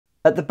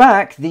At the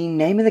back, the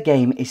name of the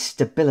game is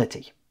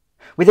stability.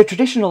 With a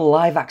traditional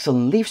live axle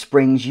and leaf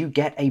springs, you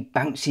get a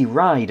bouncy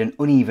ride and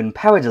uneven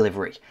power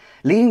delivery,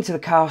 leading to the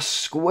car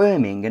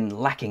squirming and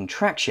lacking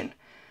traction.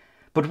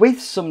 But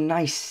with some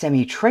nice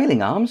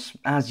semi-trailing arms,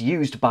 as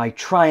used by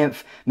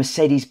Triumph,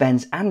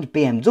 Mercedes-Benz and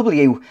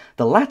BMW,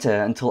 the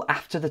latter until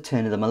after the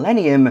turn of the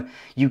millennium,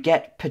 you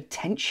get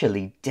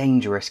potentially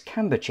dangerous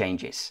camber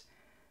changes.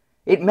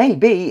 It may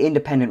be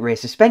independent rear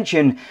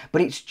suspension,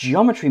 but its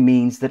geometry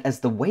means that as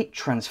the weight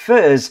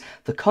transfers,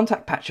 the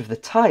contact patch of the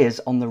tyres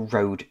on the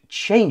road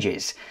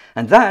changes,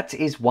 and that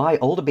is why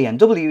older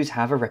BMWs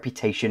have a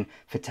reputation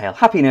for tail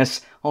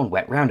happiness on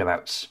wet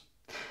roundabouts.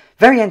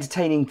 Very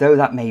entertaining though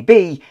that may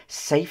be,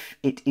 safe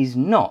it is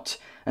not,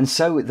 and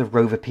so the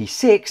Rover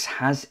P6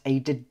 has a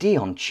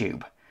Dion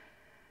tube.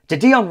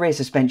 Dion rear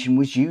suspension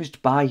was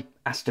used by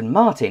Aston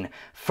Martin,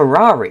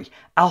 Ferrari,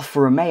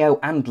 Alfa Romeo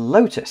and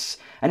Lotus,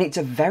 and it's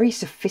a very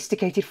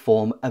sophisticated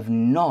form of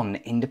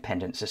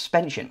non-independent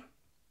suspension.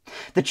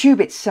 The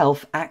tube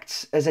itself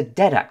acts as a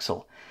dead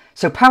axle,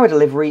 so power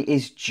delivery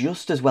is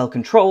just as well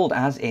controlled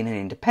as in an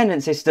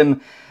independent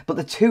system, but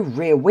the two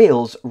rear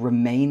wheels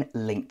remain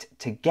linked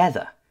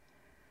together.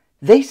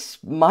 This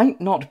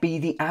might not be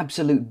the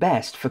absolute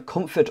best for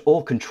comfort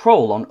or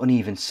control on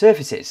uneven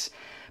surfaces,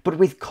 but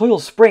with coil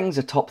springs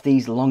atop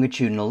these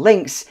longitudinal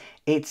links,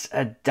 it's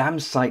a damn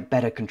sight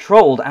better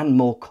controlled and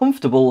more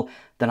comfortable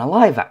than a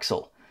live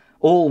axle,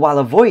 all while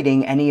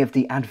avoiding any of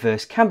the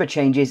adverse camber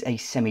changes a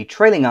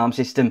semi-trailing arm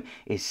system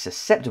is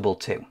susceptible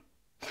to.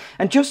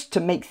 And just to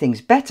make things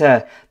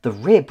better, the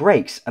rear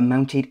brakes are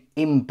mounted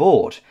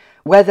inboard,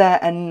 where they're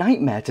a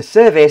nightmare to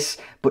service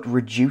but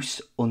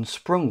reduce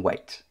unsprung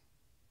weight.